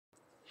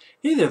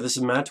Hey there, this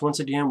is Matt once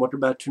again.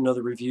 Welcome back to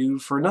another review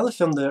for another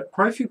film that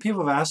quite a few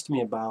people have asked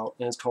me about,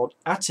 and it's called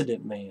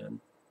Accident Man.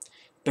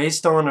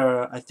 Based on,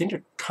 I think,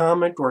 a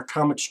comic or a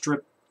comic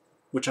strip,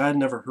 which I had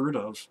never heard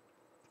of.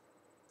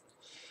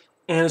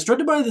 And it's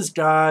directed by this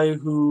guy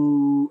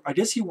who, I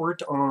guess he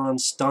worked on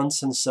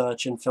stunts and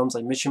such in films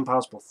like Mission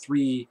Impossible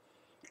 3,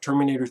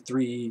 Terminator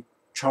 3,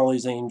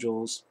 Charlie's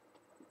Angels.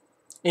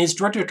 And he's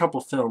directed a couple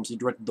films. He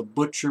directed The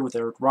Butcher with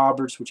Eric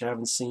Roberts, which I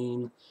haven't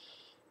seen.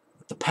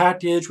 The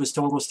Package with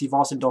Stone Cold Steve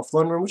Austin and Dolph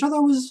Lundgren, which I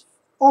thought was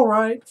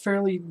alright,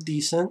 fairly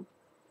decent.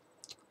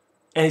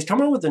 And he's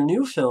coming out with a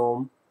new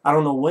film, I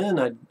don't know when,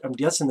 I'm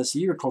guessing this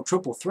year, called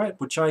Triple Threat,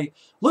 which I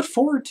look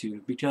forward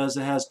to because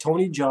it has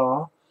Tony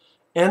Jaa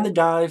and the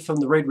guy from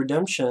The Raid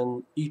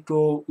Redemption,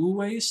 Iko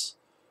Uwais,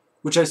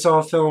 which I saw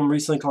a film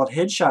recently called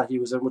Headshot he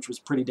was in, which was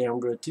pretty damn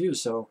good too.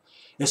 So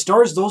it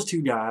stars those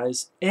two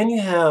guys, and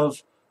you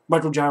have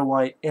Michael Jai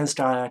White and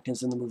Scott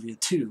Adkins in the movie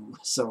too.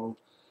 So,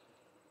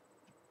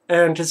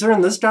 and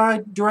considering this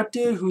guy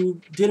directed, who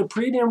did a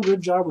pretty damn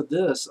good job with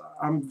this,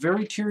 I'm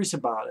very curious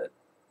about it.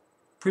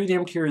 Pretty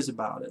damn curious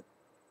about it.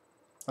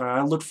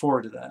 I look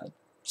forward to that.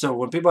 So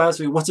when people ask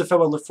me, what's a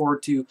film I look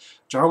forward to?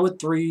 John Wick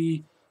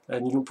 3,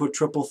 and you can put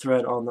Triple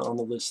Threat on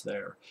the list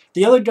there.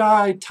 The other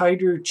guy,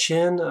 Tiger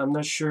Chin, I'm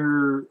not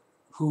sure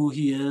who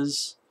he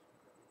is.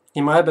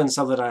 He might have been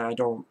something I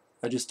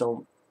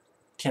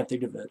can't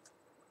think of it.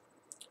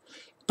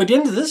 But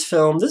getting to this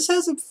film, this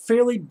has a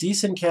fairly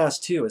decent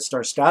cast too. It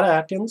stars Scott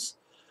Adkins,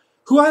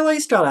 who I like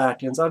Scott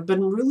Adkins. I've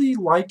been really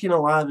liking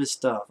a lot of his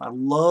stuff. I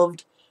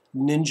loved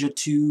Ninja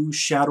 2,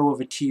 Shadow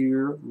of a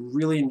Tear.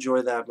 Really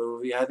enjoy that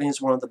movie. I think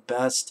it's one of the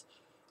best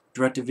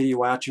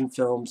direct-to-video action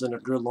films in a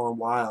good long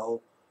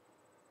while.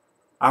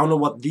 I don't know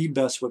what the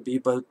best would be,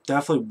 but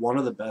definitely one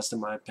of the best in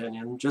my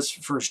opinion.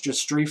 Just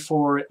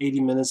straightforward 80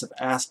 minutes of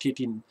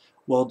ass-kicking,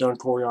 well-done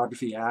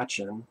choreography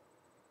action.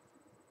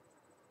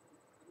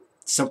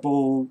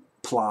 Simple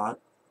plot.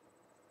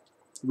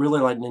 Really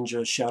like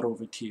Ninja, Shadow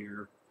of a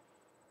Tear.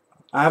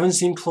 I haven't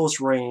seen Close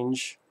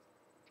Range,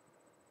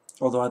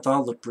 although I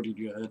thought it looked pretty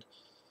good.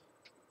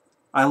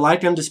 I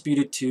like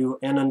Undisputed 2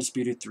 and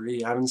Undisputed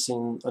 3. I haven't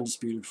seen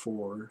Undisputed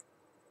 4.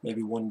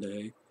 Maybe one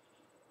day.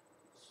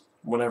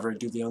 Whenever I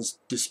do the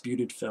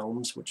Undisputed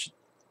films, which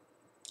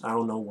I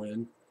don't know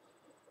when.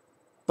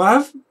 But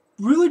I've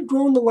really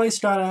grown to like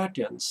Scott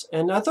Adkins.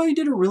 And I thought he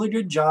did a really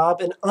good job.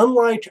 And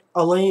unlike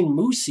Alain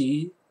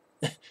Moussi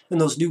in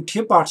those new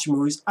kickboxing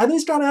movies, I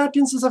think Scott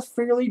Adkins is a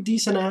fairly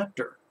decent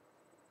actor.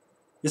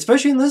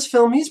 Especially in this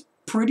film, he's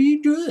pretty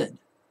good.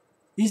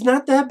 He's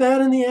not that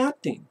bad in the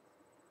acting.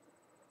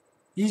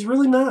 He's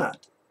really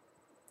not.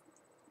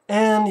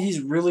 And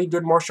he's really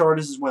good martial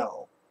artist as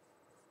well.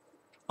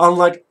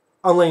 Unlike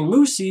Alain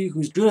Moussi,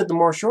 who's good at the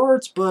martial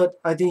arts, but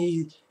I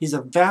think he's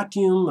a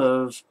vacuum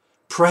of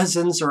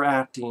presence or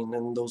acting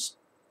in those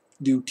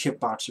new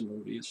kickboxing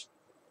movies.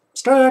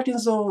 Scott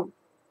Adkins, though,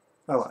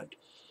 I like.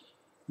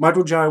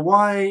 Michael Jai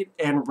White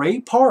and Ray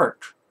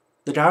Park,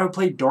 the guy who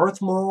played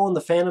Darth Maul in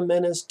The Phantom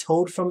Menace,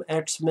 Toad from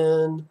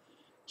X-Men.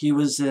 He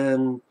was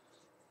in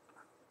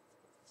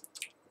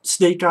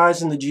Snake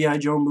Eyes in the G.I.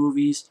 Joe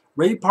movies.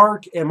 Ray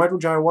Park and Michael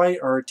Jai White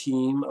are a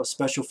team of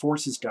special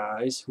forces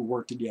guys who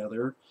work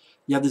together.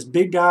 You have this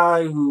big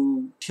guy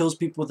who kills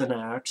people with an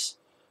axe.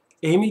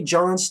 Amy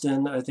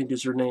Johnston, I think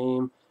is her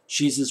name.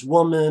 She's this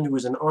woman who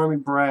was an army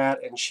brat,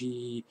 and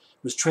she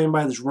was trained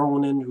by this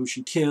Ronin who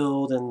she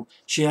killed, and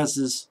she has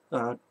this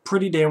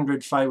pretty damn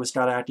good fight with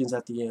Scott Adkins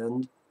at the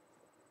end.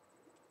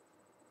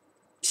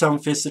 Some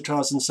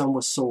fisticuffs and some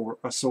with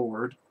a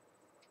sword.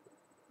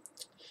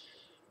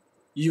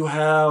 You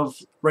have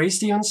Ray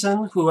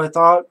Stevenson, who I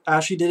thought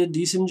actually did a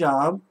decent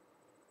job,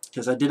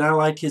 because I did not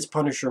like his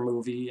Punisher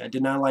movie. I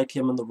did not like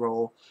him in the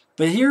role.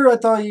 But here I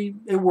thought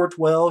it worked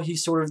well.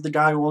 He's sort of the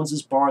guy who owns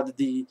this bar that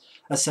the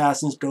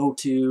assassins go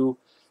to,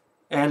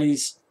 and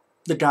he's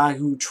the guy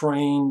who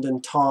trained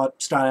and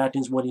taught Scott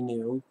Adkins what he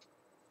knew.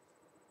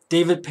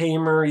 David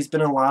Paymer, he's been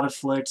in a lot of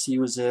flicks. He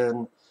was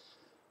in,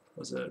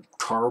 was it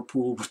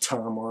Carpool with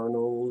Tom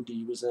Arnold?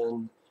 He was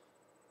in,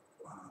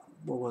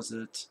 what was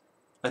it?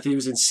 I think he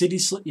was in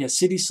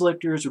City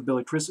Slickers or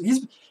Billy Crystal.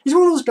 He's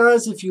one of those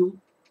guys, if you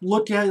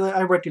look at it,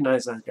 I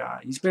recognize that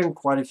guy. He's been in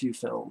quite a few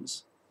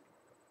films.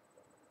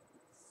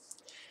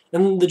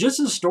 And the gist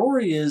of the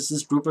story is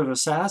this group of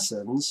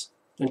assassins,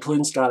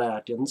 including Scott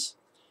Adkins,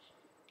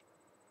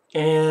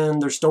 and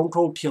they're stone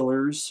cold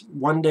killers.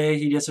 One day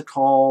he gets a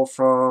call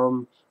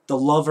from the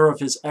lover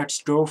of his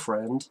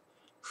ex-girlfriend,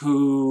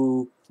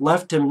 who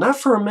left him not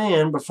for a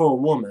man, but for a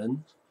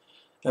woman.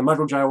 And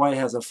Michael Jai White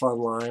has a fun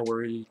line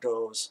where he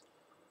goes,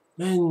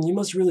 "Man, you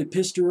must really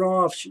pissed her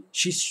off.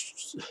 She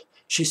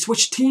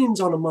switched teams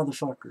on a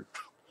motherfucker."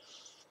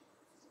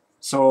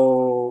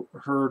 So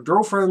her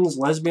girlfriend's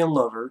lesbian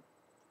lover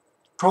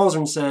calls her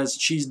and says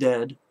she's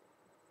dead.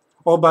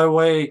 Oh, by the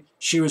way,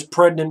 she was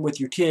pregnant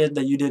with your kid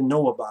that you didn't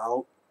know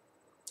about.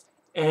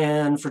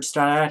 And for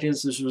Scott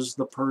Adkins, this was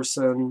the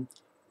person,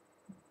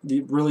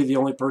 really the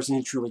only person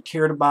he truly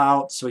cared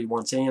about, so he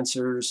wants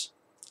answers,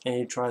 and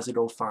he tries to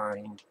go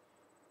find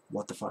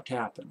what the fuck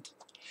happened.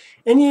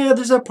 And yeah,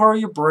 there's that part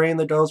of your brain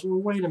that goes,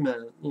 well, wait a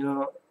minute, you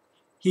know,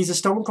 he's a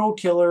stone cold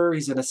killer,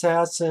 he's an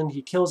assassin,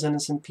 he kills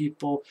innocent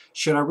people.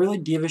 Should I really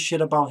give a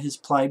shit about his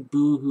plight?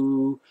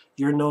 Boo-hoo,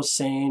 you're no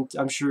saint.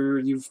 I'm sure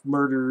you've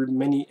murdered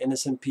many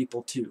innocent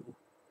people too.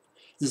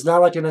 It's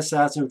not like an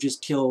assassin who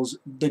just kills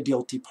the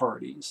guilty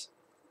parties.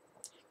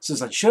 So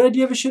it's like, should I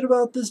give a shit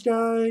about this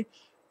guy?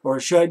 Or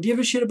should I give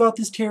a shit about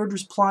this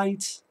character's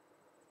plight?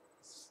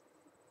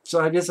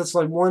 So I guess that's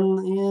like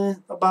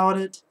one about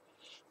it.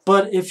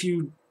 But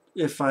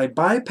if I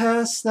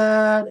bypass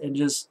that and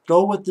just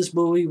go with this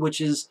movie,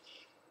 which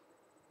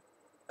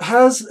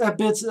has a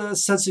bit of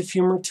sense of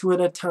humor to it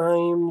at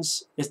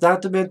times. It's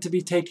not meant to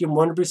be taken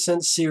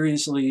 100%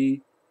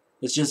 seriously.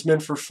 It's just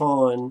meant for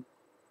fun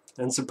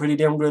and some pretty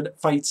damn good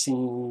fight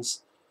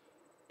scenes.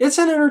 It's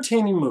an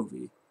entertaining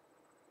movie.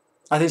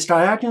 I think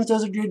Adkins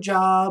does a good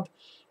job.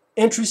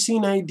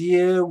 Interesting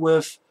idea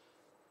with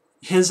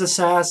his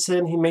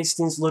assassin. He makes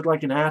things look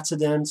like an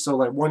accident. So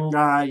like one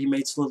guy, he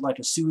makes it look like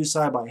a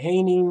suicide by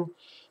hanging.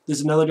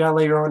 There's another guy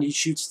later on, he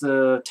shoots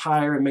the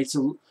tire and makes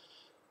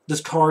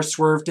this car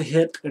swerve to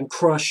hit and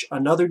crush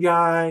another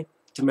guy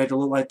to make it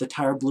look like the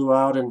tire blew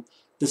out, and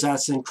this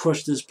accident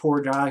crushed this poor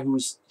guy who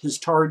was his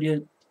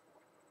target.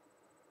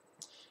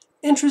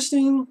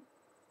 Interesting.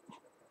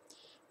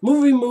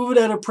 Movie moved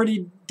at a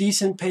pretty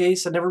decent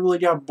pace. I never really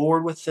got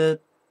bored with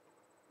it.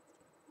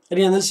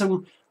 Again, there's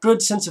some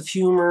good sense of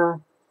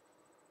humor.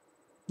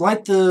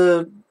 Like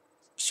the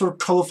sort of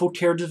colorful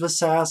characters of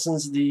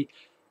assassins,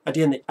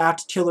 again, the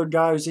axe killer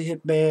guy who's a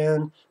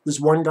hitman.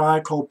 There's one guy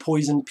called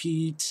Poison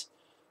Pete.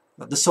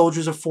 The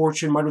Soldiers of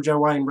Fortune, Michael J.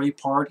 White and Ray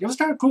Park. It was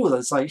kind of cool.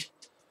 It's like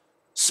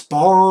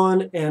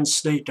Spawn and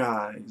Snake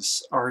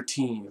Eyes are a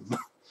team.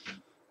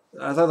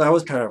 I thought that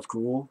was kind of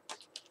cool.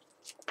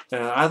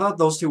 I thought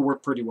those two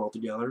worked pretty well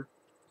together.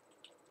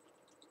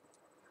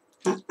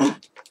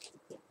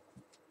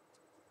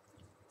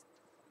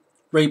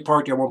 Ray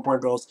Park at one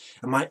point goes,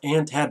 and my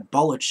aunt had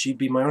bullets, she'd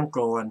be my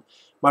uncle. And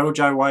Michael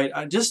J. White,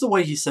 just the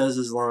way he says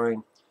his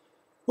line,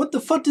 what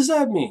the fuck does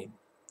that mean?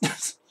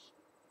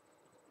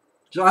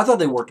 So I thought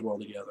they worked well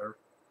together.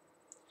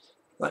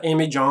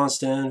 Amy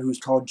Johnston, who's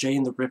called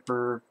Jane the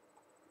Ripper.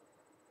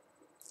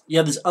 You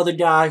have this other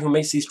guy who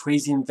makes these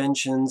crazy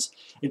inventions.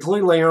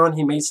 Including later on,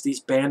 he makes these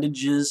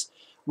bandages,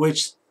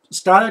 which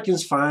Scott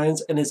Adkins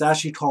finds and is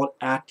actually called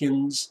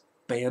Adkins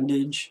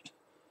Bandage.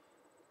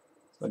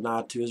 A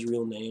nod to his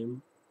real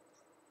name.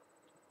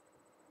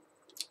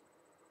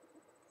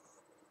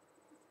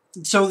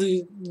 So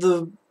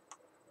the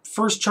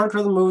first chunk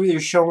of the movie, they're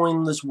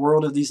showing this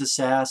world of these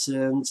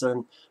assassins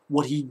and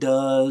what he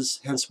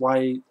does, hence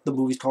why the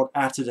movie's called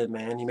Accident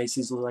Man. He makes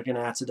these look like an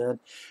accident.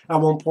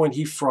 At one point,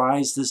 he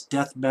fries this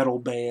death metal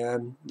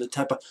band, the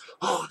type of,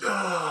 oh,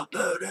 no,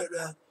 no, no,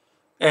 no.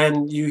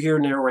 And you hear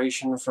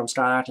narration from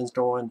Scott Adkins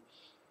going,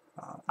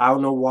 I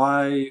don't know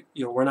why,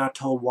 we're not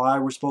told why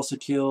we're supposed to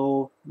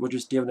kill, we're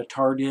just given a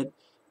target.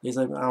 He's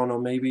like, I don't know,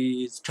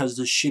 maybe it's because of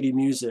the shitty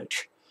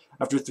music.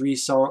 After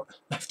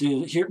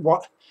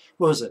what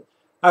was it?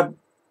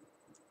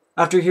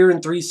 After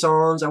hearing 3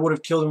 songs, I would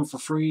have killed him for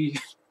free.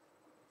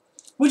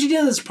 Which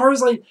again, as far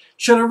as like,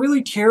 should I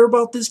really care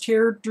about this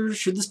character?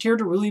 Should this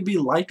character really be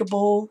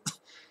likable?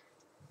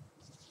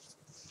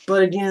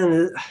 But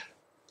again,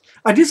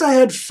 I guess I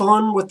had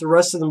fun with the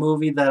rest of the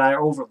movie that I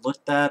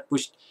overlooked that,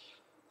 which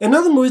in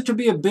other movies could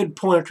be a big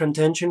point of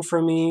contention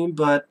for me,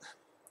 but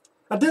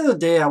at the end of the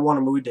day, I want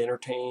a movie to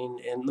entertain,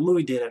 and the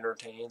movie did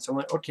entertain. So I'm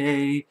like,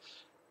 okay,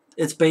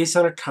 it's based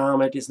on a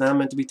comic, it's not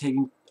meant to be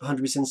taken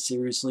 100%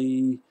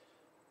 seriously.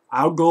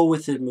 I'll go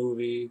with it,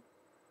 movie.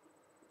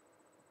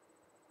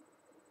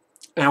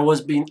 And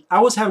I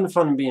was having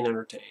fun and being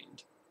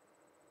entertained.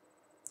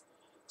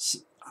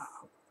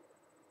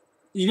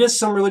 You get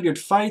some really good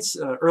fights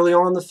early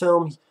on in the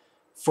film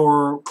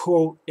for,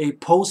 quote, a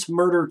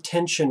post-murder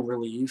tension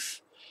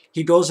relief.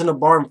 He goes in a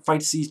bar and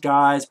fights these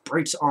guys,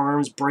 breaks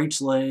arms,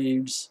 breaks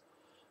legs.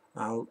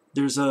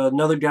 There's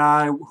another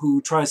guy who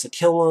tries to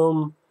kill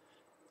him,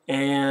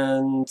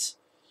 and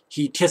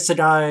he kicks the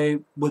guy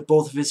with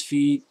both of his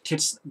feet,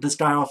 kicks this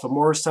guy off a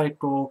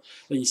motorcycle,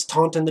 and he's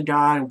taunting the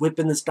guy and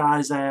whipping this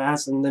guy's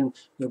ass, and then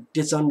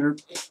gets under,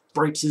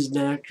 breaks his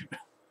neck.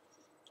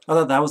 I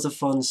thought that was a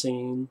fun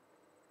scene.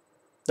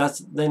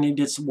 Then he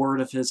gets word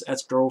of his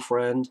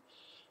ex-girlfriend.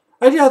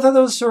 I thought that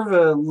was sort of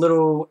a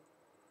little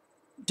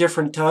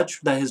different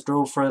touch that his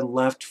girlfriend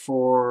left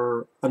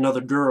for another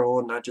girl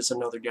and not just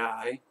another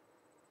guy.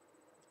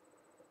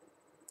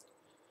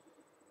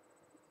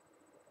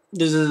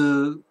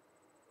 There's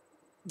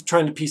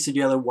trying to piece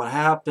together what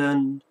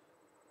happened.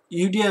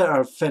 You get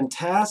a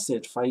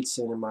fantastic fight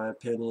scene, in my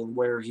opinion,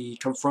 where he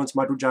confronts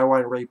Michael J.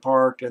 White and Ray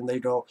Park, and they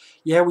go,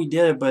 yeah, we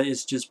did it, but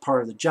it's just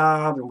part of the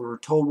job, and we were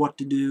told what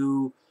to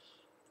do.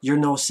 You're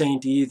no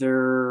saint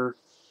either.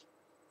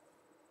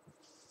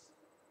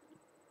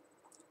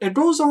 It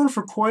goes on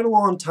for quite a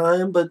long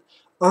time, but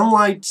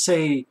unlike,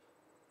 say,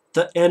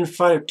 the end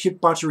fight of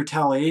Kickboxer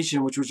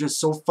Retaliation, which was just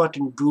so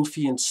fucking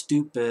goofy and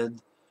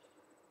stupid,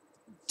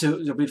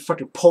 to be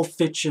fucking Pulp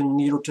Fiction,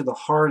 needle to the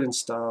heart and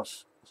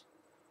stuff.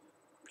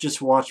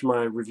 just watch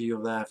my review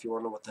of that if you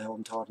want to know what the hell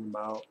I'm talking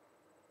about.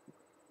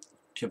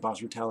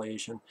 Tip-Off's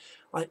Retaliation.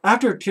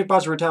 After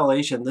Tip-Off's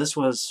Retaliation, this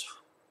was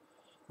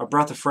a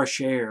breath of fresh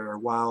air,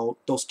 while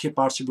those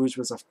Tip-Off reviews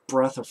was a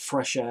breath of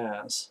fresh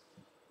ass.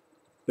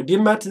 But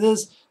getting back to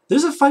this,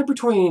 there's a fight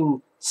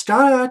between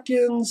Scott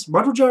Adkins,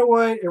 Michael Jai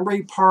White, and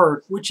Ray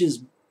Park, which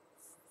is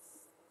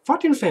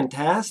fucking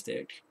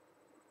fantastic.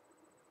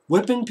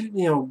 Whipping,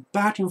 you know,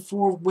 back and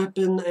forth,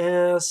 whipping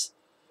ass.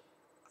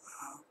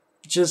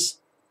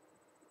 Just,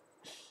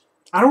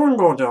 I don't want to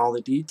go into all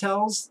the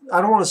details.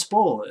 I don't want to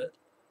spoil it.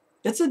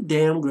 It's a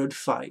damn good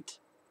fight.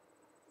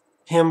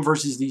 Him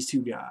versus these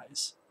two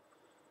guys.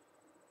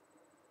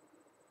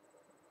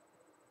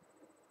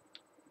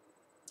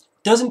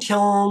 Doesn't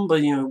kill them,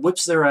 but, you know,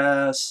 whips their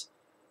ass.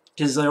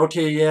 Because, like,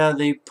 okay, yeah,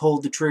 they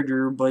pulled the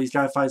trigger, but he's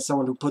got to find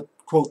someone who put,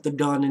 quote, the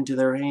gun into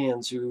their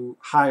hands, who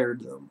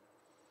hired them.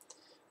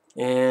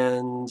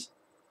 And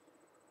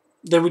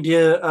then we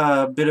get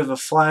a bit of a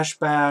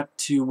flashback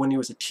to when he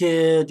was a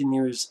kid, and he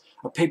was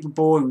a paper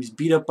boy who was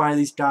beat up by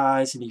these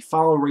guys, and he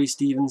followed Ray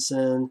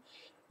Stevenson.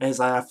 And he's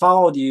like, I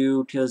followed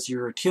you because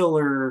you're a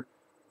killer,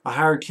 a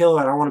hired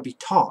killer, and I want to be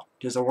taught,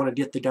 because I want to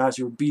get the guys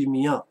who are beating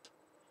me up.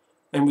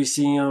 And we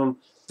see him,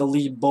 the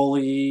lead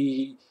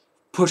bully,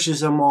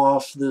 pushes him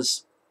off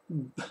the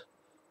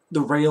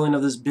railing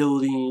of this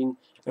building,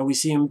 and we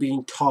see him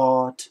being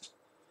taught.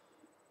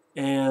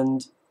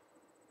 And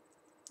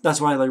that's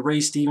why, like, Ray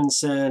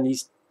Stevenson,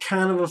 he's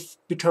kind of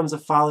becomes a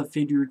father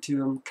figure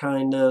to him,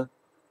 kind of.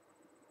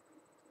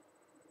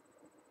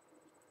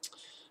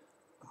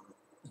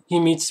 He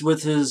meets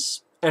with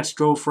his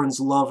ex-girlfriend's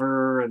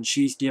lover, and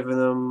she's giving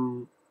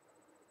him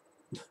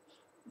a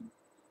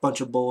bunch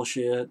of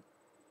bullshit.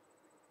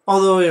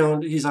 Although, you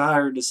know, he's a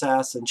hired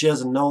assassin. She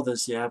doesn't know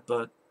this yet,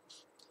 but...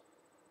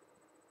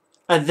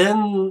 And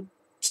then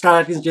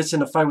Scott Adkins gets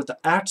in a fight with the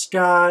axe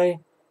guy,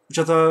 which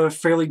I thought was a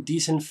fairly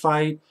decent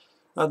fight.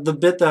 The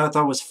bit that I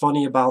thought was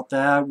funny about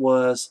that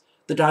was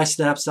the guy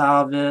snaps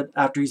out of it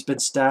after he's been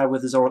stabbed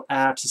with his own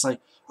axe. It's like,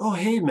 oh,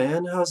 hey,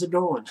 man, how's it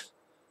going?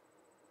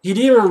 He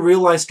didn't even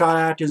realize Scott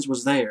Adkins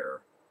was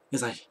there.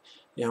 He's like,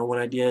 you know, when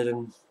I did,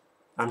 and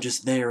I'm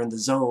just there in the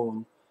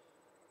zone.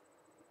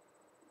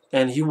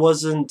 And he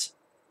wasn't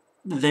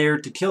there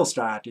to kill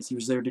Scott Adkins. He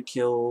was there to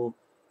kill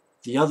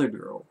the other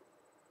girl.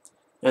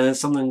 And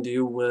it's something to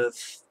do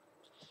with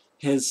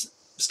his...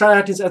 Scott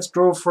Adkins'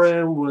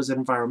 ex-girlfriend was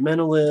an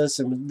environmentalist,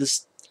 and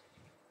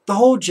the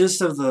whole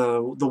gist of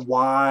the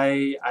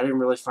why, I didn't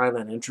really find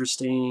that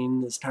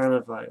interesting. It's kind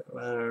of like,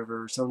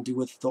 whatever, something to do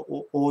with the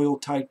oil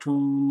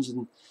tycoons,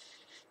 and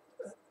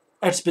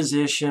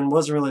exposition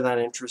wasn't really that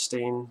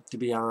interesting, to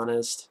be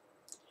honest.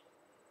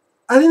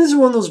 I think this is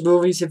one of those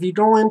movies, if you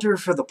don't enter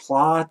for the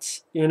plot,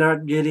 you're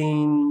not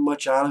getting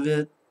much out of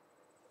it.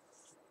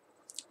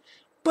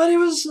 But it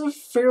was a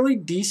fairly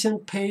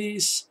decent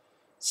pace,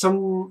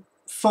 some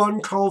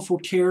fun, colorful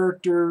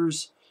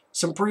characters,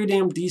 some pretty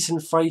damn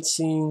decent fight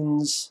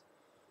scenes,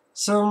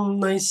 some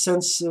nice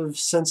sense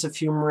of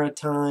humor at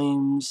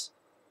times.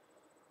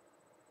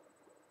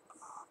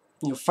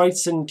 You know,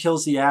 fights and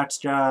kills the axe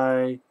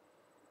guy,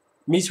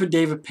 meets with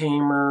David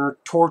Paymer,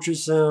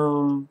 tortures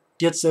him,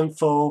 gets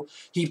info.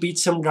 He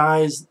beats some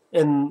guys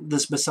in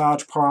this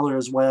massage parlor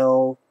as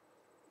well.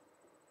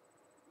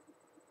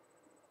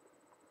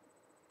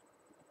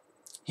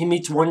 He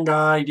meets one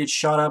guy, gets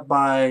shot up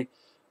by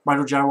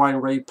Michael Jai White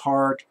and Ray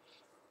Park.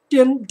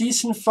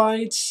 Decent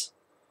fights.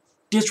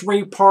 Gets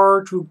Ray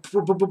Park, who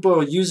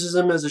uses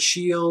him as a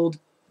shield,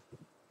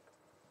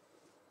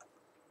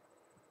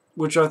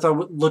 which I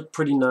thought looked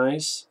pretty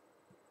nice.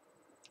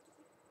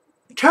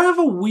 Kind of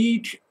a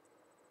weak,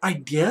 I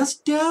guess,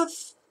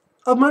 death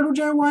of Michael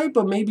Jai White,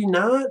 but maybe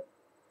not.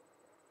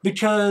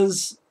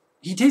 Because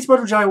he takes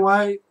Michael Jai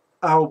White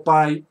out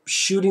by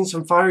shooting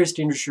some fire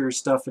extinguisher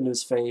stuff in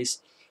his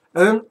face,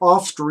 and then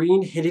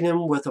off-screen hitting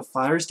him with a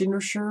fire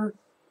extinguisher.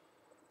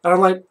 And I'm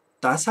like,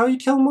 that's how you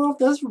kill him off?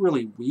 That's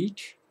really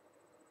weak.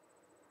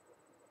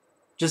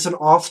 Just an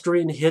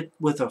off-screen hit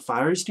with a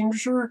fire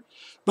extinguisher?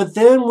 But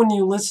then when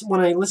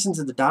I listen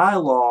to the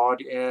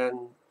dialogue,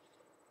 and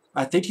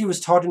I think he was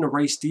talking to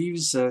Ray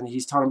Stevenson,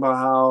 he's talking about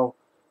how,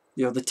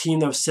 you know, the team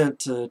that was sent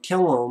to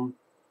kill him,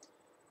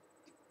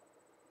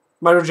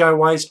 Michael Jai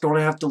White's going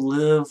to have to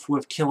live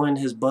with killing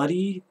his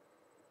buddy.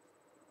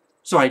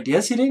 So I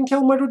guess he didn't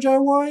kill Michael Jai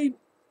White?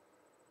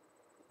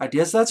 I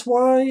guess that's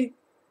why?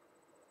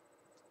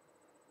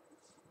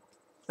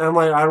 And I'm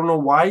like, I don't know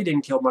why he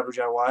didn't kill Michael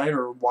Jai White,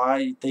 or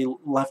why they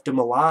left him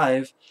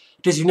alive.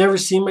 Because you never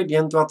see him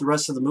again throughout the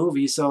rest of the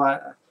movie, so I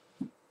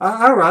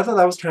don't know, I thought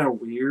that was kind of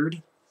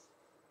weird.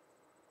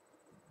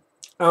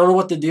 I don't know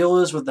what the deal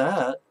is with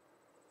that.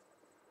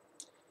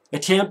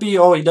 It can't be,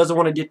 oh, he doesn't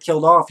want to get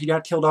killed off. He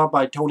got killed off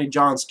by Tony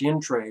John's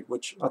skin trade,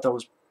 which I thought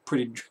was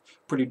pretty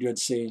good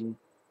scene.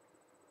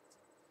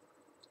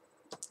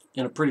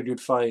 And a pretty good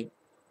fight.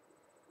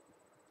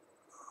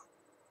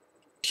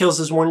 Kills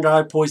this one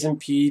guy, Poison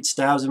Pete,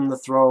 stabs him in the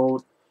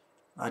throat.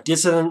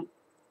 Dissident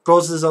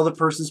goes to this other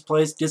person's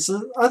place.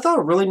 I thought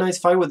a really nice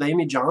fight with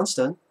Amy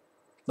Johnston.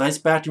 Nice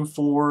back and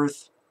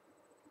forth.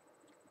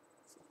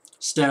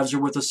 stabs her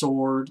with a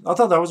sword. I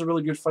thought that was a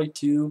really good fight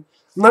too.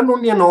 I'm not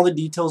going into all the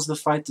details of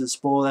the fight to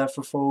spoil that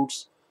for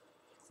folks.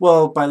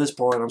 Well, by this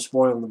point, I'm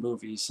spoiling the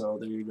movie, so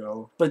there you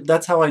go. But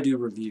that's how I do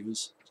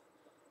reviews.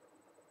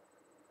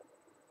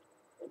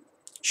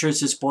 Sure, it's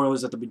just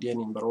spoilers at the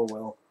beginning, but oh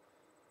well.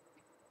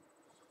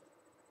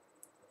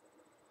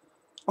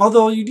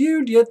 Although you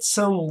do get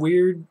some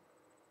weird,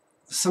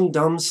 some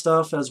dumb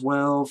stuff as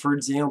well. For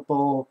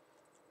example,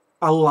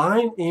 a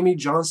line Amy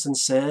Johnston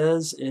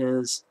says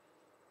is,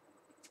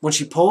 when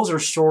she pulls her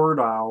sword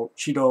out,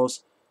 she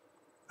goes,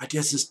 "I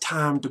guess it's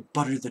time to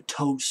butter the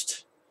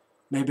toast.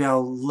 Maybe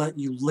I'll let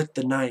you lick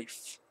the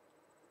knife."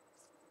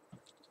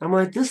 I'm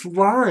like, this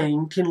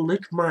line can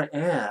lick my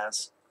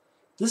ass.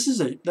 That's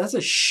a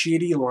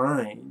shitty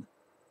line.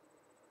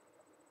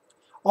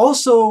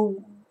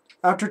 Also,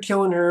 after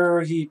killing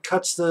her, he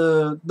cuts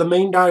the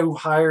main guy who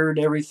hired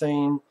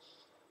everything,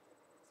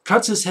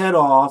 cuts his head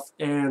off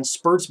and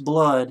spurts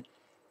blood.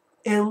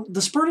 And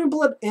the spurting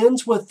blood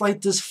ends with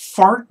like this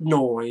fart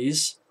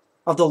noise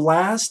of the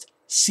last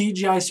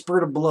CGI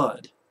spurt of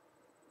blood.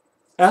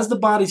 As the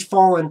body's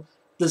falling,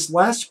 this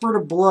last spurt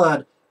of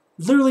blood,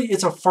 literally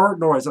it's a fart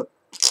noise.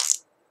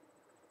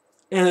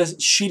 And it's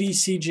shitty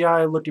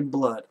CGI looking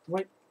blood.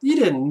 Like, you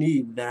didn't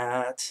need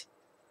that.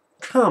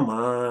 Come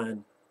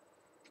on.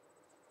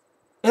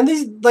 And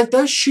these, like,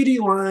 that shitty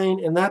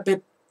line and that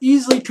bit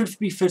easily could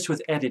be fixed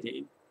with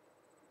editing.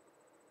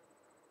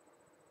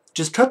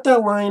 Just cut that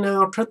line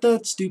out, cut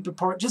that stupid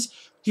part. Just,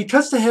 he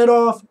cuts the head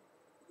off,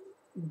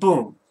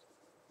 boom.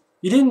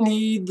 You didn't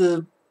need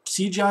the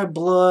CGI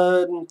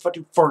blood and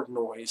fucking fart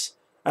noise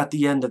at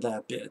the end of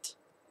that bit.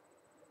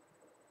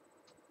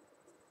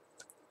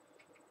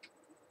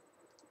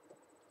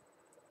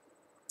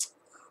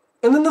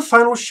 And then the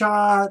final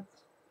shot,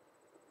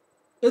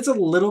 it's a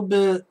little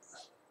bit,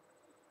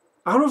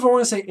 I don't know if I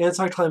want to say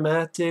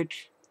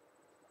anticlimactic,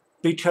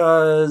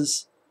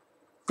 because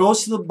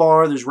goes to the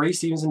bar, there's Ray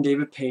Stevenson and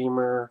David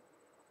Paymer.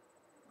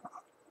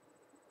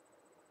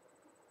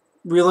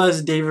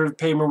 Realizes David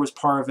Paymer was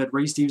part of it.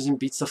 Ray Stevenson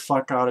beats the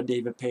fuck out of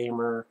David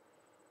Paymer.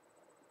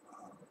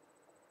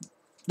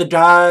 The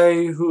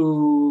guy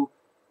who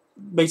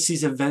makes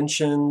these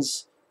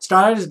inventions,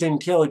 Scott Adkins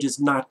didn't kill, he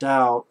just knocked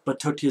out, but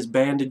took his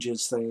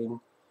bandages thing.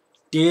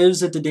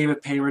 Gives it to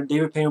David Paymer.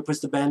 David Paymer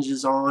puts the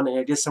bandages on, and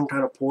I guess some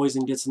kind of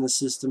poison gets in the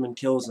system and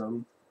kills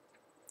him.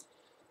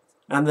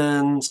 And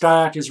then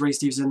Scott Adkins and Ray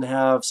Stevenson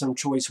have some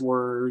choice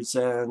words,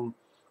 and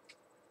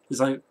he's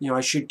like, you know,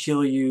 I should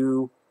kill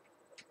you.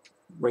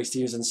 Ray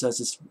Stevenson says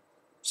it's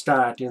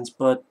Scott Adkins,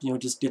 but, you know,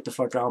 just get the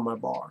fuck out of my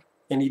bar.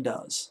 And he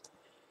does.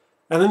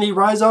 And then he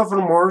rides off on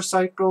a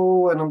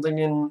motorcycle, and I'm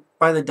thinking,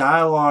 by the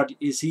dialogue,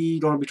 is he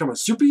going to become a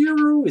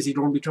superhero? Is he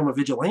going to become a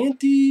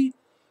vigilante?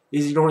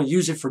 Is he going to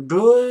use it for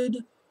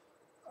good?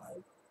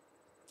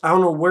 I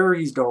don't know where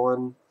he's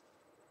going.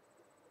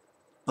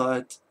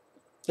 But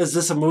is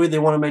this a movie they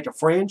want to make a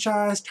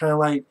franchise? Kind of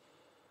like,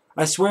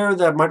 I swear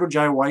that Michael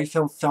Jai White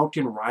film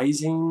Falcon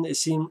Rising, it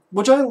seemed,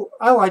 which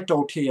I liked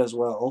okay as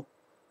well.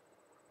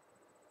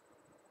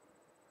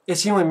 It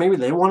seemed like maybe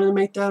they wanted to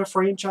make that a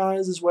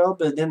franchise as well,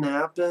 but it didn't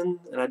happen.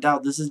 And I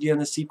doubt this is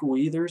getting a sequel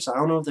either. So I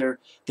don't know if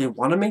they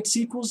want to make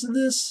sequels to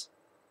this.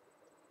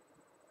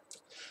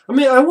 I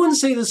mean, I wouldn't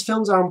say this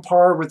film's on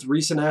par with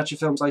recent action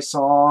films I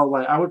saw.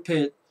 Like,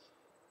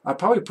 I'd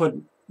probably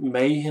put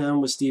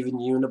Mayhem with Steven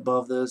Yeun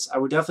above this. I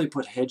would definitely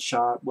put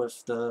Headshot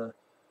with the,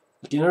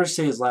 I can never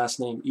say his last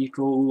name,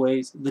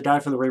 Iko, the guy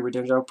for the Ray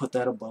Redemption. I would put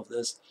that above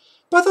this.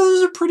 But I thought it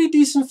was a pretty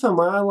decent film.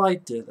 I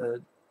liked it.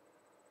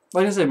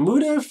 Like I said,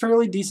 moved at a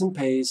fairly decent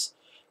pace.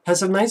 Has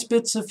some nice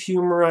bits of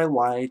humor I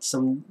liked.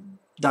 Some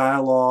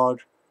dialogue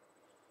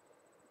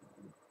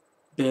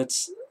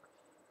bits.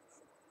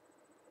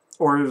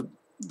 Or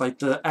like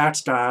the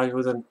axe guy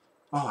who then,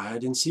 oh, I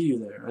didn't see you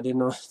there. I didn't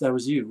know that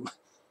was you.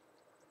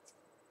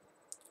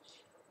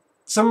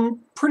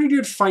 Some pretty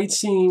good fight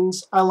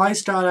scenes. I like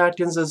Scott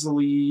Adkins as the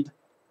lead.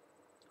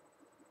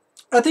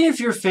 I think if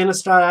you're a fan of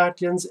Scott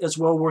Adkins, it's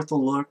well worth a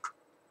look.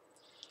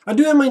 I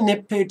do have my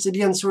nitpicks.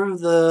 Again, sort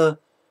of the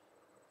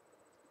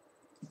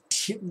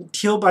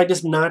kill by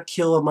just not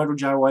kill of Michael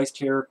Jai White's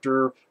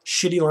character.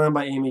 Shitty line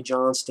by Amy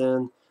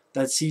Johnston.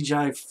 That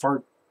CGI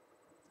fart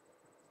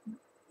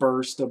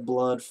burst of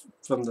blood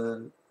from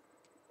the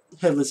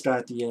headless guy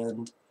at the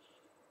end.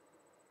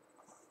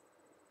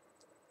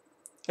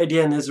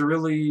 Again, is it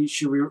really,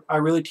 I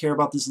really care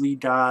about this lead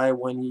guy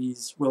when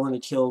he's willing to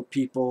kill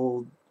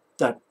people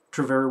that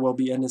could very well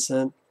be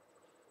innocent?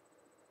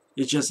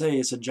 It's just, hey,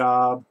 it's a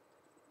job.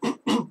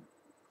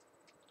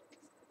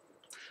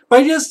 But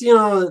I guess, you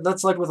know,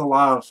 that's like with a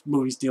lot of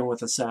movies dealing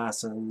with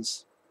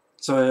assassins.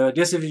 So I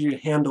guess if you can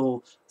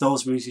handle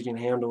those movies, you can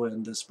handle it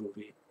in this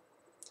movie.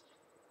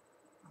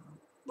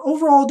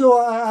 Overall, though,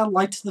 I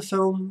liked the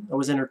film. I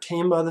was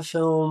entertained by the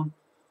film.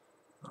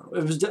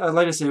 It was,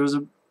 like I said, it was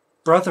a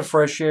breath of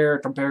fresh air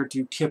compared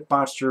to Kip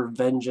Botcher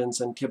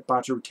Vengeance and Kip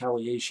Botcher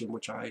Retaliation,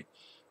 which I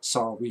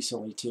saw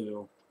recently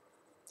too.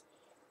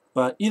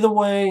 But either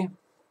way,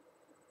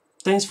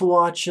 thanks for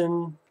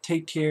watching.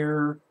 Take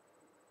care.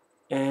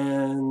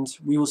 and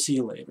we will see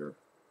you later.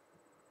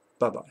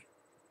 Bye-bye.